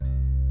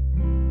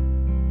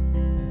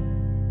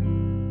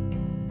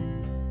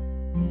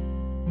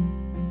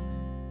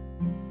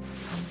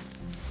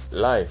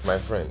Life, my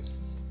friend,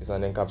 is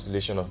an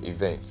encapsulation of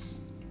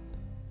events.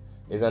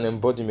 It's an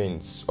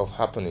embodiment of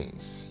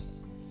happenings.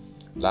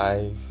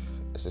 Life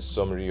is a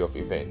summary of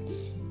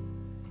events.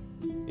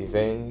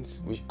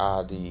 Events which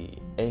are the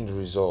end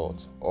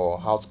result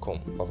or outcome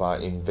of our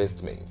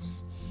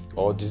investments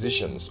or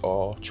decisions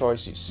or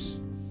choices.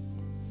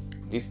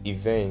 These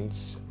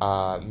events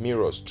are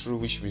mirrors through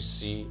which we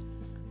see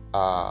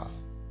our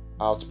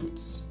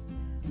outputs.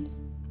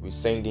 We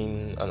send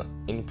in an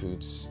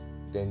input,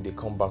 then they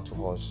come back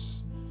to us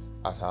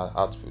as our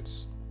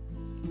outputs.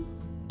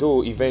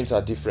 Though events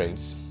are different,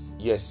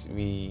 yes,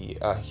 we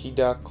are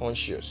either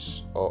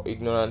conscious or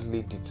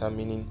ignorantly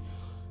determining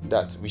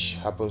that which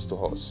happens to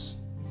us.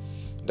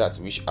 That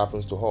which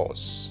happens to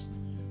us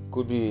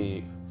could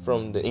be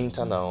from the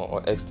internal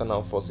or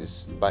external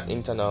forces. By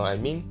internal, I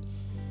mean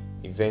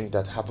event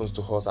that happens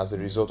to us as a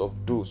result of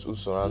those who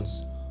surround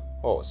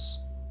us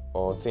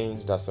or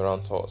things that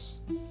surround us.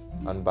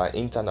 And by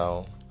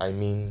internal, I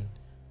mean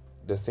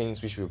the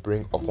things which we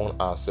bring upon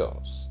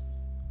ourselves.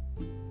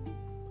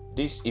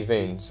 These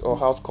events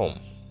or outcome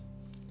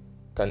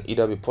can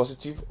either be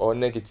positive or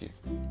negative.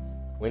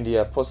 When they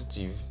are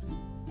positive,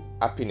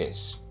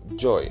 happiness,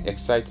 joy,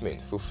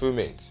 excitement,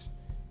 fulfillment,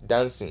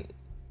 dancing,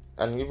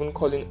 and even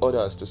calling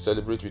others to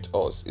celebrate with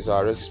us is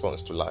our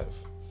response to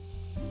life.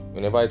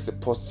 Whenever it's a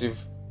positive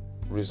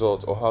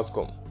result or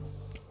outcome,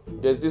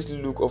 there's this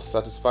look of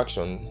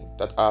satisfaction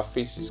that our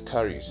faces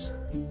carries.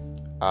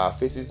 Our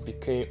faces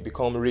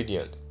become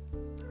radiant.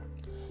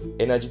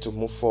 Energy to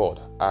move forward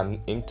and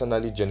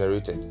internally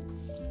generated.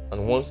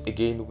 And once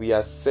again, we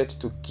are set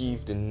to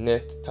give the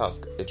next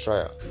task a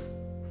trial.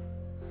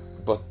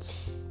 But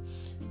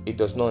it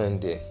does not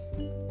end there.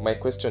 My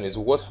question is,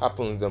 what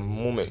happens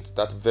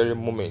that very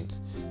moment,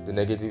 the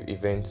negative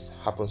event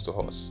happens to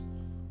us?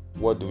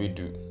 What do we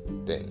do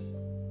then?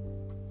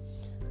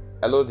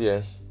 Hello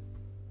there.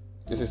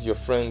 This is your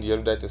friend, the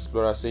Erudite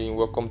Explorer, saying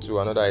welcome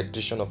to another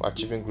edition of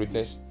Achieving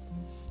Greatness.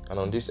 And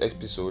on this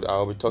episode,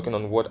 I'll be talking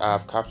on what I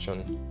have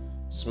captioned,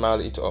 Smile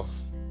It Off.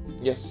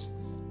 Yes,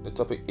 the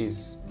topic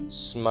is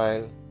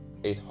Smile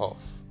It Off.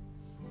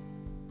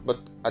 But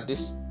at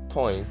this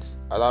point,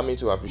 allow me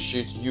to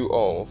appreciate you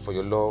all for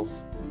your love,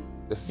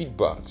 the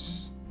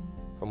feedbacks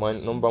from my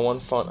number one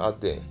fan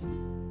out there.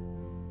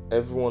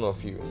 Every one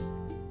of you.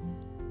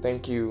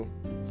 Thank you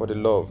for the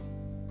love.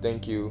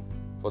 Thank you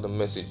for the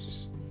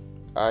messages.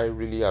 I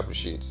really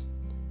appreciate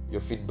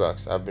your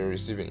feedbacks I've been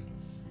receiving.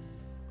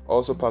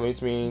 Also,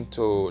 permit me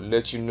to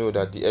let you know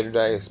that the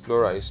Erudite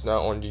Explorer is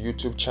now on the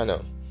YouTube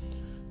channel.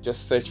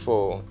 Just search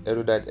for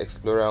Erudite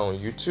Explorer on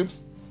YouTube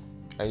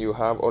and you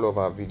have all of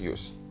our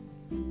videos.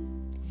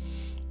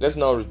 Let's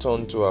now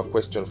return to our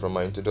question from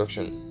my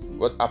introduction.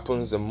 What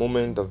happens the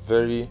moment the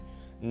very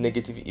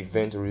negative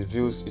event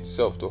reveals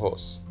itself to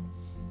us?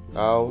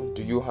 How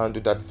do you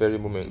handle that very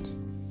moment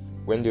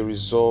when the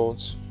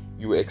result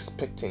you were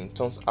expecting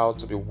turns out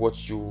to be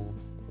what you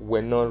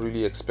were not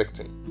really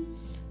expecting?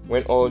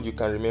 When all you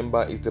can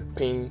remember is the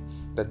pain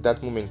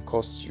that moment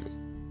caused you.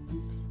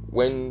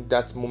 When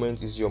that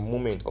moment is your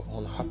moment of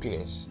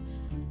unhappiness.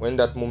 When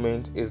that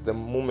moment is the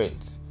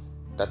moment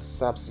that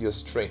saps your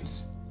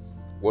strength.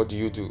 What do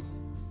you do?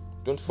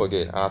 Don't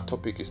forget, our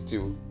topic is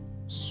still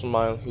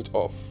Smile It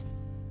Off.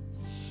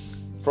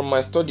 From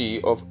my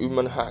study of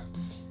human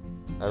acts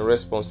and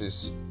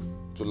responses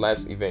to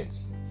life's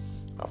events,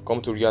 I've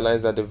come to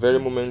realize that the very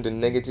moment the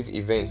negative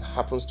event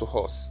happens to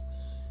us,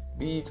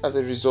 be it as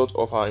a result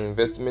of our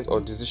investment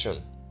or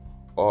decision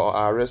or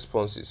our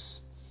responses,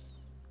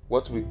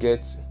 what we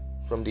get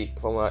from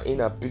our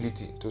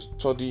inability to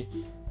study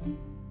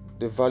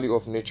the value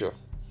of nature,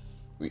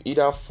 we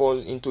either fall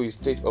into a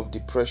state of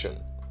depression,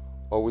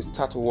 or we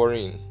start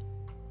worrying,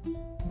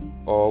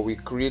 or we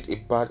create a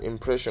bad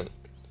impression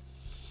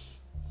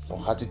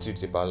or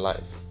attitudes about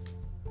life.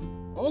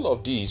 All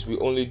of these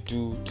will only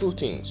do two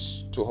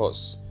things to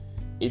us,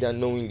 either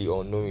knowingly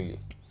or unknowingly.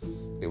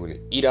 They will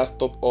either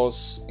stop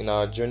us in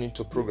our journey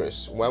to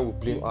progress while we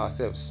blame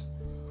ourselves,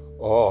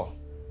 or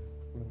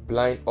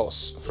blind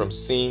us from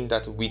seeing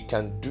that we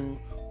can do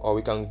or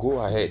we can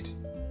go ahead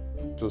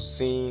to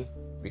seeing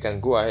we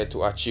can go ahead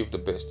to achieve the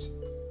best.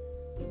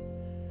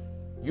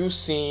 You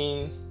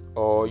seeing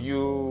or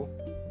you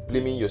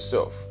blaming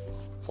yourself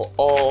for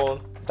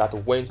all that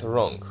went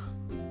wrong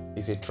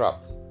is a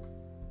trap.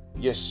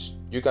 Yes,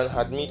 you can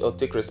admit or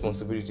take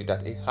responsibility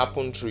that it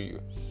happened to you,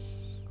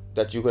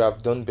 that you could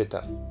have done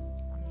better.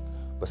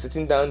 But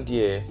sitting down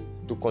there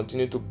to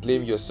continue to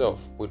blame yourself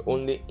will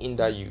only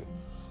hinder you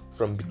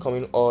from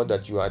becoming all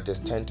that you are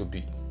destined to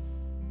be.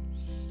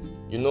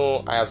 You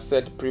know, I have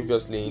said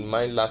previously in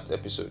my last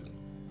episode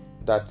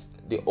that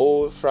the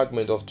whole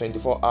fragment of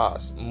 24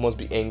 hours must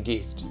be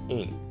engaged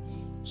in,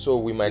 so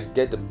we might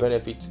get the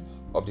benefit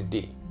of the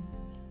day.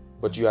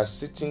 But you are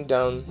sitting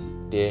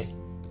down there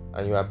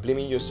and you are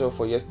blaming yourself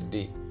for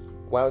yesterday,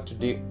 while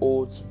today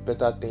holds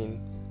better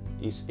thing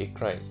is a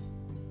crime.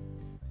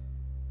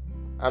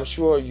 I'm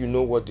sure you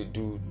know what they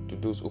do to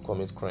those who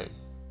commit crime.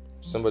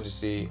 Somebody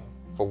say,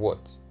 for what?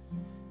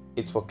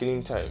 It's for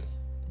killing time.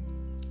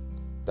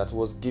 that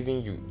was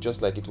given you,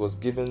 just like it was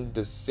given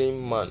the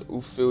same man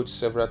who failed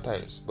several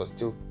times but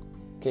still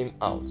came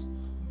out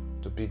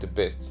to be the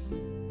best.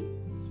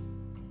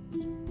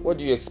 What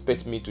do you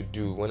expect me to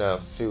do when I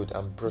have failed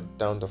and brought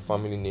down the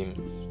family name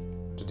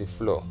to the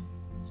floor?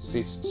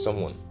 Says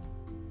someone.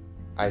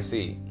 I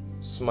say,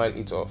 smile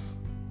it off.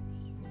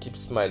 Keep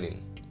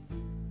smiling.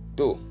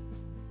 Though,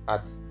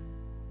 at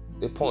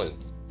a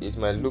point, it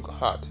might look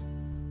hard,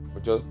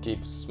 but just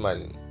keep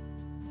smiling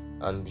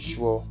and be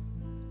sure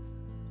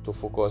to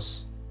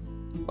focus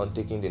on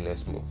taking the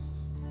next move.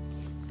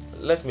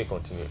 Let me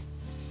continue.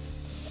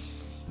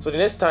 So the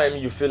next time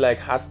you feel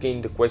like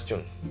asking the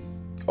question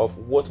of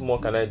what more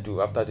can I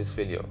do after this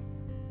failure,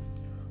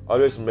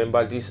 always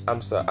remember this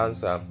answer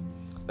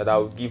that I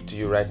will give to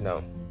you right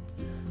now.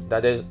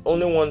 That there's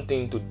only one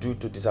thing to do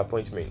to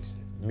disappointment,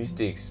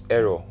 mistakes,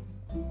 error,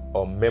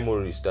 or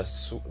memories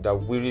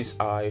that wearies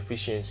our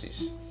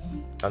efficiencies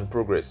and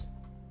progress,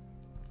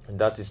 and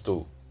that is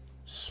to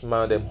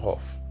smile them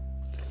off.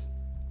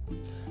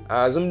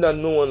 I assume that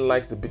no one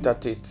likes the bitter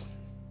taste,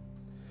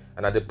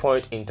 and at the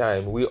point in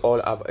time we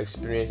all have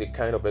experienced a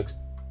kind of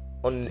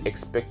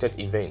unexpected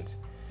event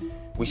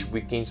which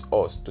weakens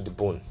us to the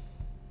bone.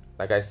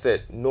 Like I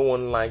said, no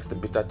one likes the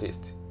bitter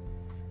taste.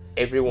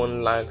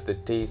 Everyone likes the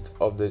taste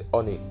of the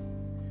honey.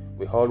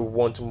 We all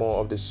want more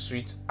of the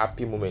sweet,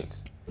 happy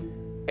moment.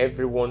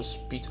 Everyone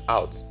spit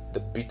out the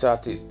bitter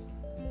taste.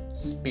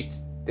 Spit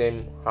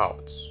them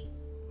out.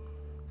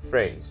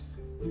 Friends,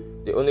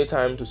 the only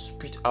time to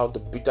spit out the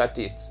bitter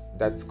taste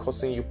that's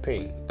causing you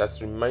pain,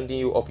 that's reminding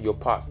you of your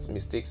past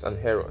mistakes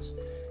and errors,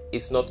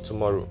 it's not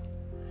tomorrow.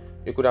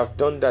 You could have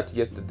done that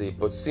yesterday,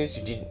 but since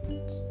you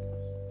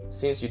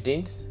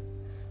didn't,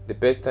 the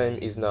best time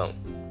is now.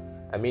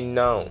 I mean,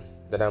 now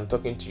that I'm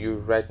talking to you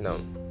right now,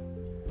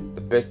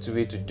 the best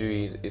way to do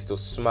it is to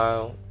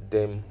smile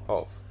them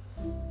off.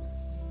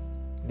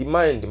 The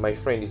mind, my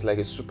friend, is like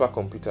a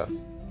supercomputer.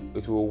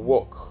 It will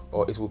work,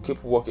 or it will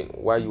keep working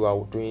while you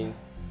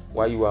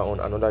are on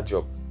another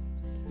job.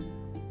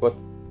 But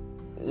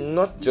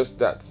not just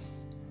that.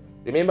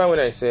 Remember when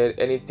I said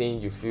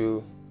anytime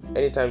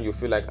you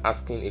feel like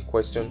asking a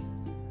question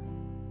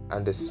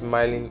and the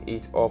smiling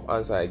it off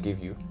answer I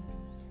gave you?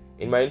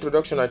 In my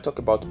introduction, I talk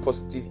about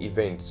positive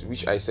events,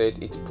 which I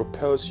said it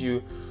propels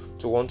you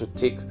to want to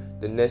take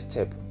the next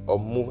step or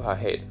move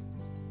ahead.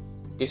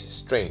 This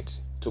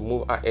strength to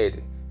move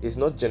ahead is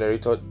not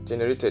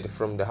generated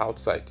from the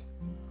outside,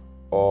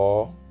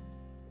 or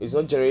it's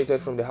not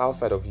generated from the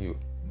outside of you.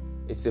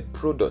 It's a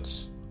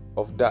product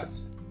of that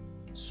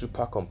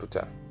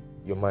supercomputer,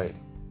 your mind.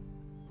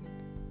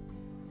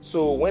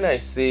 So when I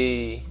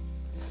say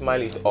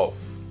smile it off,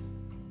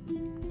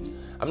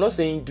 I'm not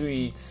saying do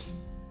it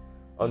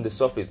on the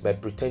surface by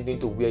pretending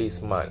to wear a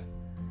smile.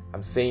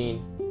 I'm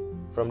saying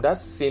from that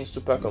same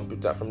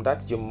supercomputer, from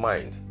that your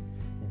mind,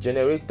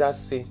 generate that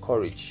same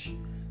courage,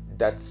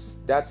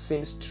 that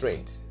same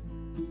strength,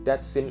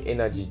 that same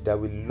energy that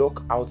will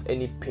lock out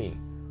any pain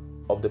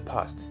of the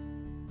past,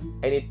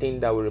 anything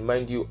that will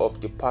remind you of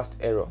the past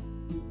error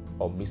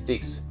or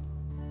mistakes,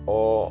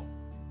 or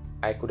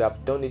I could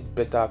have done it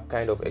better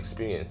kind of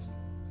experience.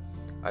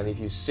 And if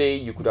you say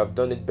you could have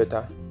done it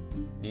better,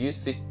 do you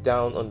sit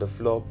down on the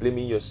floor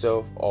blaming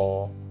yourself,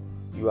 or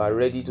you are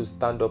ready to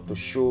stand up to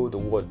show the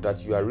world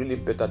that you are really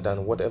better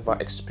than whatever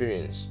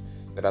experience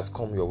that has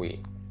come your way?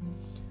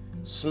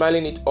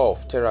 Smiling it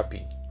off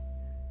therapy.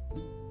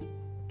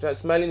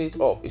 Smiling it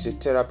off is a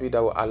therapy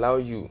that will allow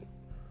you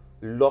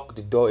lock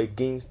the door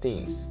against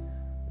things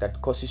that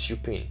causes you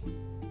pain,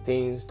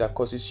 things that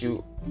causes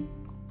you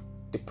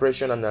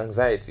depression and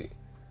anxiety.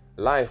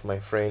 Life, my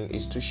friend,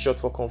 is too short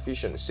for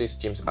confusion, says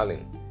James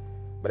Allen.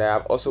 But I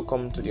have also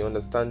come to the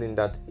understanding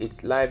that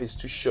life is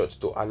too short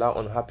to allow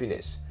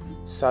unhappiness,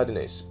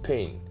 sadness,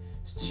 pain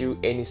steal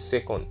any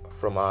second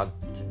from our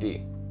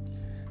today.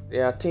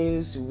 There are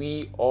things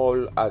we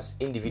all as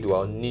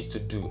individuals need to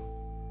do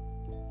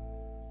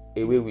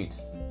away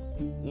with.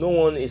 No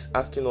one is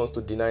asking us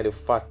to deny the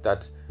fact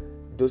that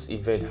those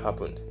events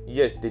happened.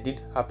 Yes, they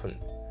did happen,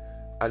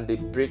 and they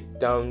break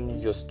down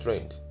your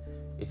strength.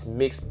 It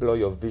makes blur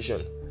your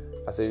vision.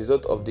 As a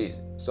result of this,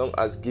 some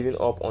has given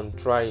up on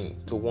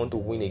trying to want to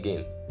win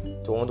again,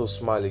 to want to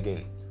smile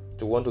again,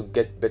 to want to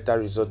get better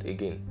result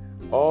again.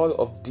 All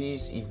of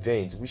these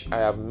events which I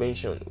have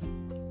mentioned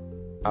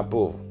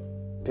above,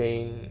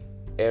 pain,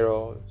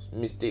 errors,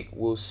 mistake,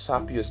 will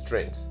sap your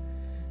strength.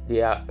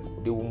 They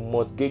will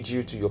mortgage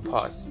you to your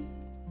past.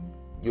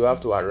 You have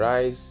to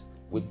arise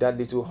with that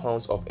little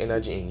ounce of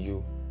energy in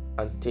you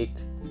and take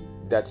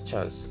that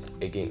chance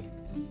again.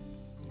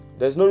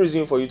 There's no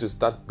reason for you to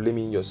start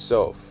blaming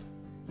yourself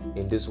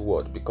in this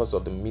world because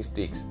of the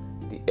mistakes,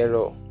 the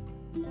error.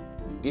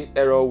 This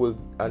error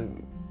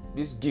and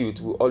this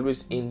guilt will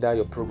always hinder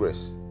your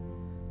progress.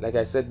 Like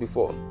I said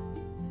before,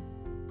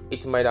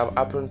 it might have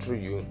happened through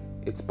you.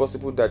 It's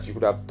possible that you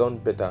could have done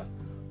better,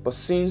 but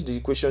since the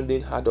equation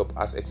didn't add up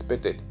as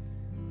expected,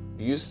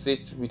 do you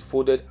sit with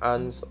folded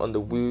hands on the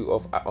wheel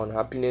of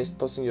unhappiness,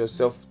 tossing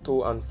yourself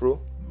to and fro,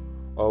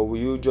 or will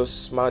you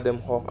just smile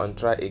them off and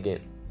try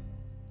again?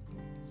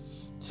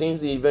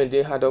 Since the event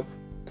didn't add up,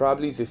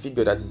 probably it's a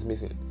figure that is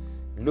missing.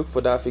 Look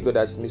for that figure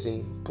that's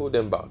missing, pull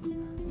them back.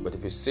 But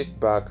if you sit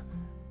back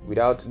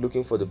without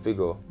looking for the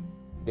figure,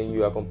 then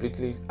you are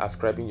completely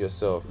ascribing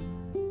yourself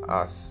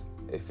as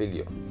a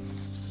failure.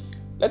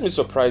 Let me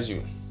surprise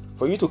you.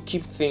 For you to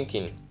keep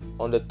thinking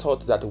on the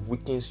thought that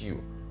weakens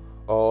you,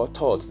 or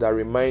thoughts that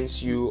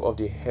reminds you of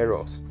the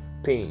errors,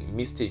 pain,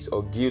 mistakes,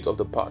 or guilt of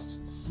the past,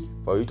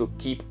 for you to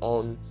keep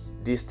on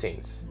these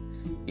things,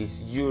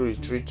 is you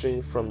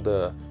retreating from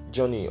the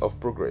journey of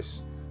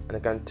progress. And I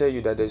can tell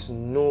you that there's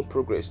no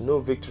progress, no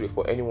victory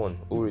for anyone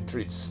who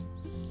retreats.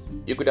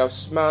 You could have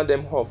smiled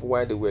them off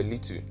while they were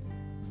little,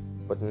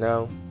 but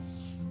now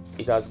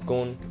it has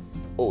gone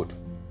old.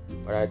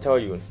 But I tell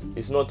you,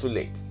 it's not too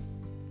late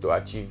to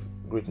achieve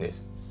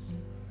greatness.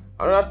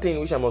 Another thing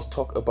which I must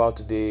talk about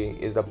today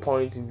is the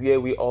point where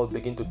we all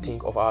begin to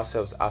think of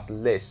ourselves as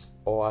less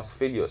or as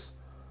failures,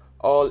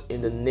 all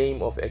in the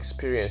name of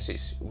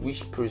experiences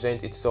which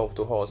present itself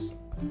to us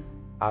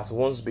as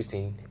once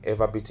beaten,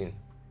 ever beaten.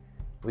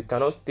 We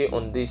cannot stay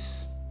on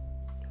this.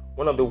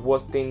 One of the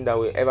worst things that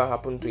will ever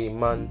happen to a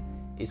man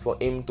is for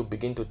him to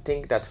begin to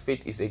think that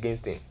fate is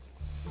against him.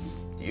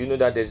 Do you know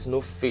that there is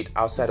no fate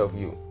outside of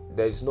you?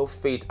 There is no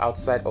fate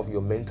outside of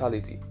your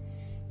mentality.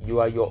 You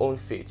are your own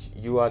fate.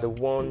 You are the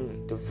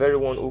very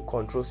one who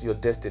controls your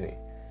destiny.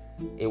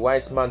 A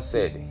wise man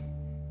said,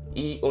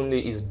 "He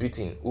only is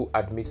beaten who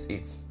admits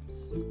it."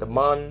 The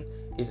man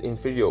is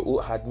inferior who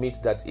admits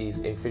that he is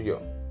inferior,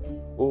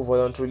 who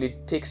voluntarily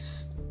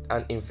takes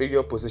an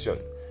inferior position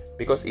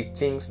because he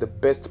thinks the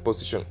best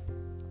position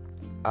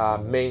are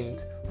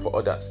meant for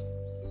others.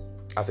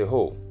 As a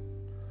whole,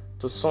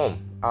 to some,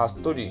 our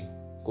story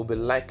could be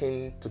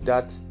likened to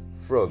that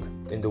frog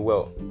in the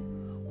well.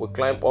 We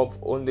climb up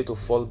only to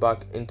fall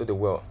back into the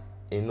well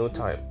in no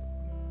time.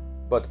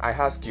 But I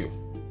ask you,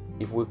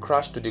 if we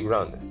crash to the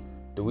ground,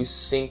 do we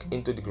sink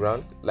into the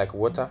ground like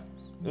water?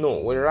 No,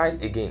 we rise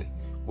again.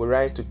 We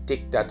rise to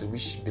take that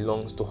which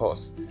belongs to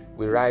us.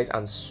 We rise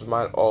and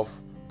smile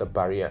off the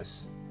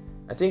barriers.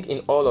 I think in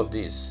all of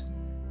this,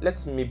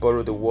 let me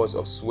borrow the words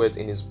of Sweat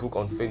in his book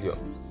on failure.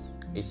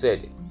 He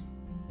said,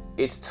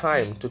 "It's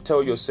time to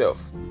tell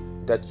yourself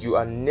that you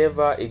are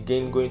never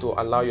again going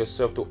to allow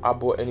yourself to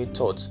harbor any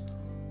thought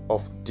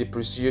of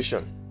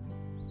depreciation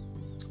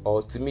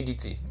or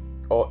timidity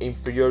or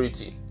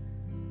inferiority,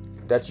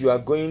 that you are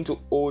going to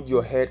hold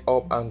your head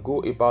up and go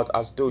about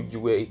as though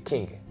you were a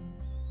king,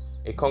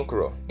 a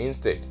conqueror,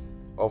 instead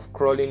of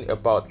crawling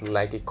about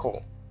like a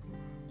cur.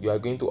 You are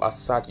going to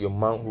assert your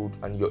manhood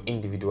and your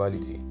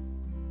individuality."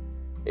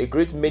 A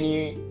great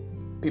many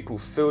people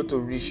fail to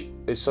reach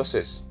a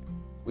success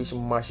which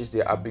matches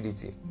their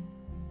ability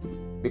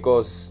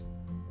because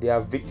they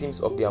are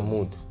victims of their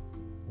mood.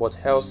 But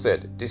Hell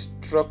said,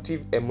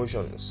 destructive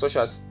emotions such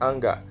as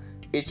anger,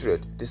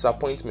 hatred,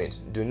 disappointment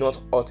do not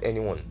hurt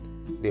anyone,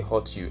 they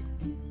hurt you.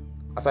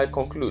 As I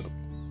conclude,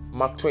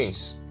 Mark Twain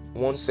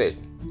once said,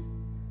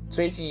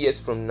 20 years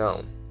from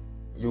now,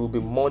 you will be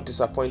more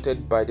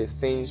disappointed by the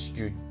things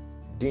you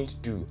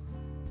didn't do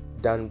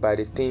than by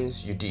the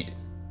things you did.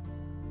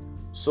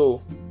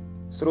 So,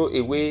 throw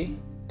away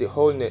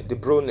the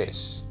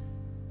brokenness,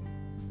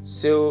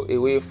 sail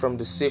away from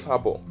the safe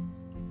harbor,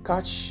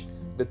 catch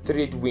the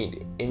trade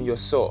wind in your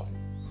soul,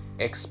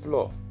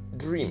 explore,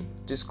 dream,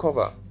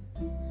 discover.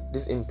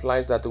 This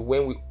implies that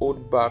when we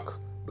hold back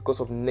because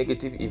of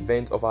negative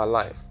events of our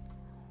life,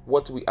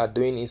 what we are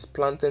doing is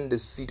planting the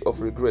seed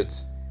of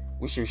regret,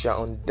 which we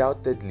shall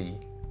undoubtedly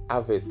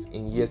harvest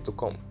in years to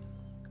come.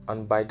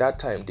 And by that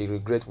time, the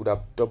regret would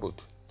have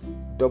doubled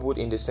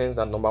in the sense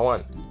that, number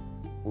one,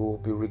 we will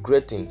be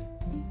regretting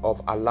of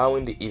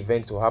allowing the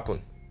event to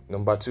happen.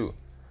 Number two,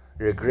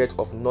 regret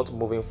of not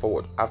moving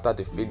forward after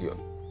the failure.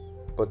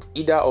 But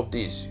either of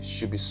these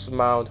should be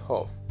smiled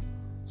off.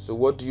 So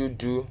what do you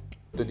do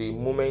to the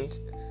moment,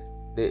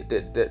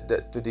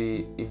 to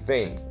the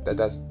events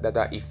that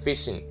are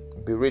effacing,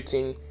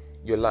 berating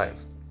your life?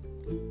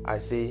 I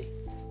say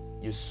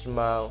you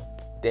smile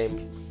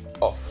them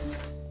off.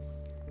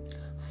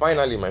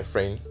 Finally, my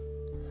friend,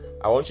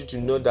 I want you to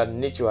know that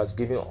nature has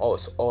given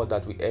us all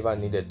that we ever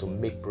needed to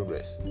make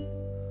progress.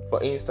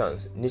 For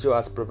instance, nature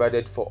has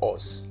provided for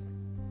us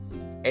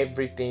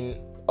everything,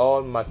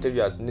 all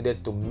materials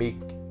needed to make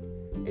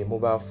a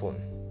mobile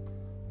phone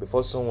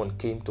before someone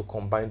came to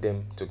combine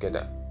them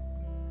together.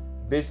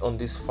 Based on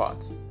this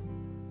fact,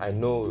 I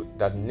know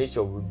that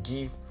nature will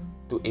give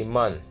to a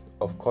man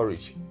of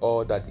courage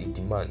all that it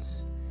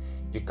demands.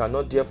 You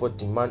cannot therefore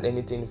demand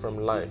anything from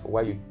life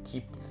while you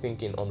keep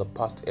thinking on the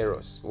past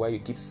errors, while you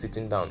keep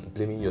sitting down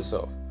blaming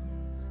yourself.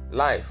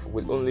 Life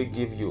will only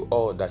give you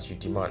all that you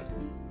demand.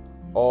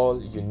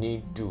 All you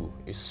need to do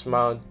is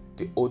smile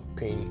the old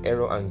pain,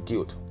 error and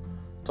guilt,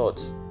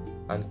 thoughts,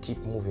 and keep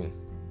moving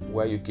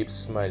while you keep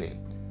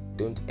smiling.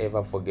 Don't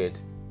ever forget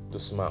to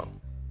smile.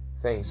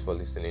 Thanks for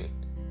listening.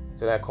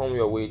 Till I come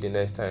your way the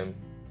next time,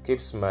 keep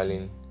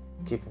smiling,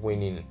 keep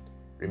winning.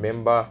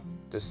 Remember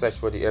to search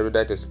for the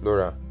Erudite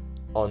Explorer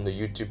on the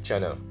YouTube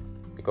channel,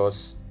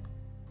 because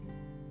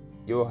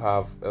you'll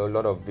have a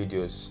lot of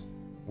videos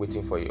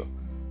waiting for you.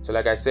 So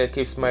like I said,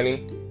 keep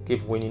smiling,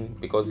 keep winning,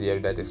 because the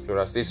Erudite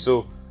Explorer says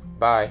so.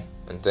 Bye,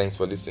 and thanks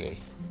for listening.